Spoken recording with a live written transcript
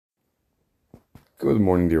Good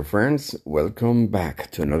morning, dear friends. Welcome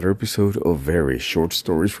back to another episode of Very Short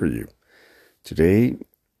Stories for You. Today,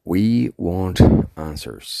 we want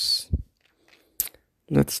answers.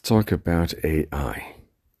 Let's talk about AI.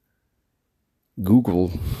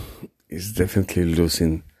 Google is definitely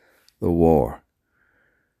losing the war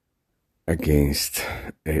against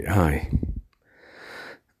AI.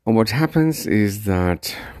 And what happens is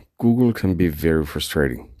that Google can be very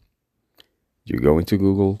frustrating. You go into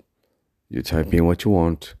Google, you type in what you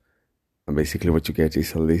want, and basically what you get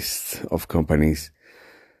is a list of companies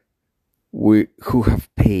who have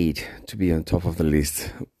paid to be on top of the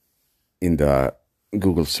list in the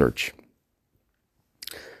Google search.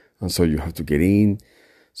 And so you have to get in.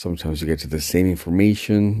 Sometimes you get to the same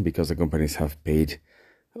information because the companies have paid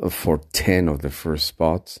for 10 of the first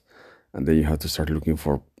spots. And then you have to start looking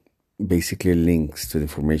for basically links to the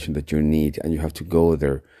information that you need. And you have to go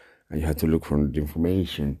there and you have to look for the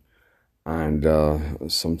information. And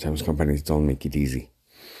sometimes companies don't make it easy.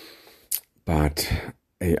 But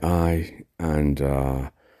AI and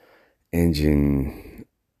engines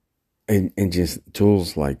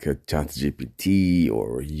tools like ChatGPT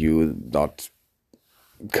or U.com,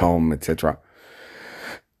 etc.,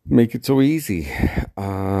 make it so easy.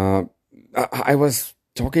 I was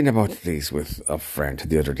talking about this with a friend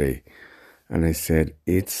the other day, and I said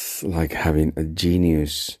it's like having a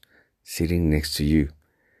genius sitting next to you.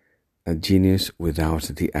 A genius without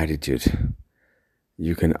the attitude.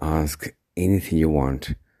 You can ask anything you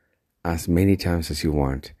want, as many times as you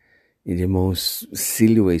want, in the most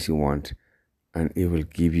silly ways you want, and it will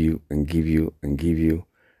give you and give you and give you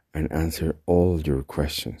and answer all your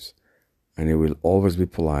questions. And it will always be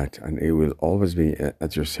polite, and it will always be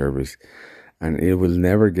at your service, and it will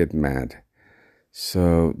never get mad.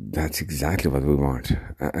 So that's exactly what we want.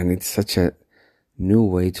 And it's such a new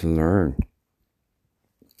way to learn.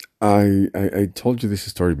 I told you this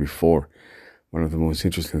story before. One of the most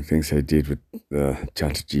interesting things I did with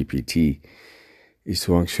ChatGPT is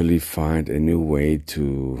to actually find a new way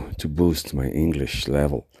to boost my English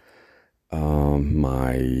level.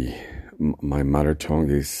 My mother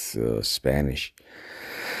tongue is Spanish,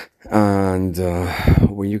 and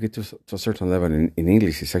when you get to a certain level in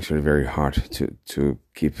English, it's actually very hard to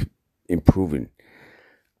keep improving.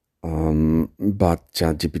 But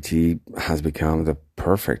ChatGPT has become the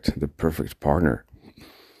perfect partner.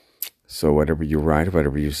 So whatever you write,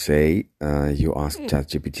 whatever you say, you ask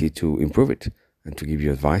ChatGPT to improve it and to give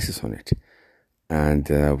you advices on it. And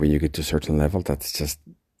when you get to a certain level, that's just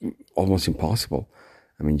almost impossible.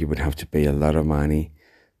 I mean, you would have to pay a lot of money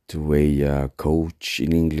to a coach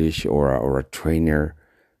in English or a trainer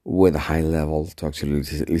with a high level to actually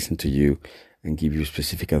listen to you and give you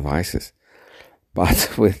specific advices.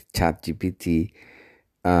 But with ChatGPT,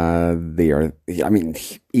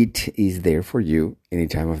 it is there for you any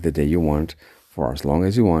time of the day you want, for as long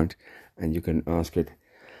as you want, and you can ask it.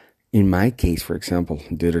 In my case, for example,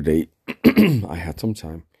 the other day, I had some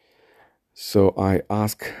time, so I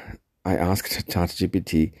asked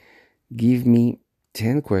ChatGPT, give me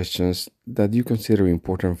 10 questions that you consider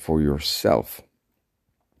important for yourself.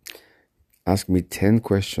 Ask me 10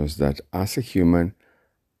 questions that, as a human,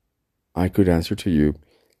 I could answer to you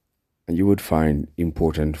and you would find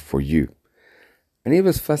important for you. And it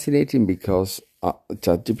was fascinating because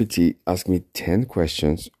ChatGPT asked me 10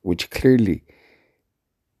 questions which clearly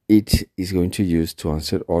it is going to use to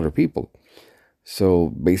answer other people. So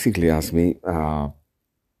basically ask me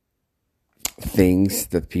things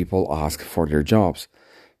that people ask for their jobs,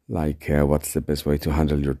 like what's the best way to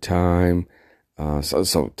handle your time,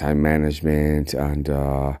 so time management and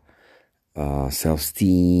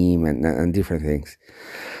self-esteem and different things.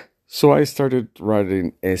 So I started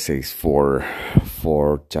writing essays for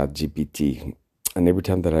ChatGPT, and every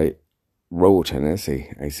time that I wrote an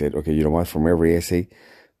essay, I said, okay, you know what, from every essay,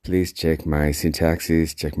 please check my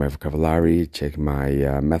syntaxes, check my vocabulary, check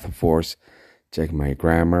my metaphors, check my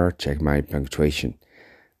grammar, check my punctuation.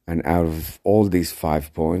 And out of all these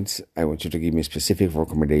 5 points, I want you to give me specific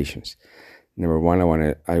recommendations. Number one,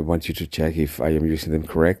 I want you to check if I am using them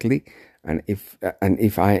correctly. And if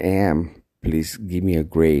I am, please give me a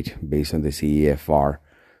grade based on the CEFR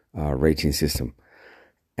rating system.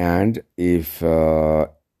 And if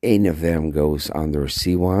any of them goes under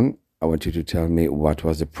C1, I want you to tell me what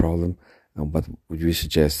was the problem and what would you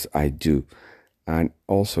suggest I do. And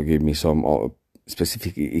also give me some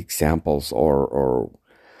specific examples or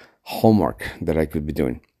homework that I could be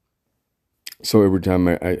doing. So every time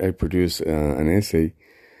I produce an essay,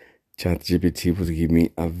 ChatGPT would give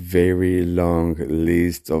me a very long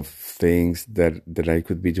list of things that I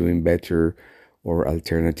could be doing better or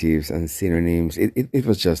alternatives and synonyms. It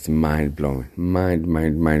was just mind-blowing,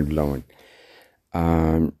 mind-blowing.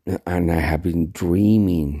 And I have been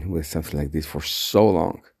dreaming with something like this for so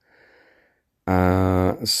long.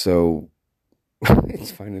 So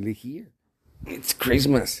it's finally here. It's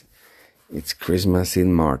Christmas. It's Christmas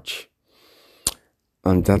in March.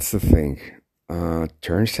 And that's the thing.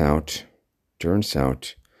 Turns out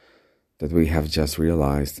that we have just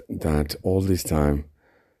realized that all this time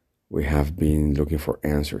we have been looking for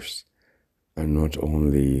answers and not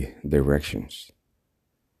only directions.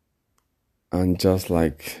 And just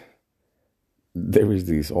like there is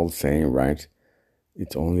this old saying, right?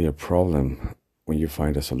 It's only a problem when you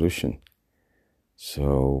find a solution.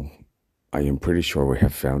 So I am pretty sure we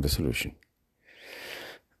have found a solution.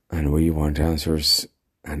 And we want answers,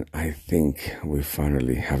 and I think we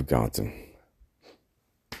finally have got them.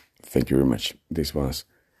 Thank you very much. This was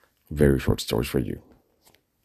very short stories for you.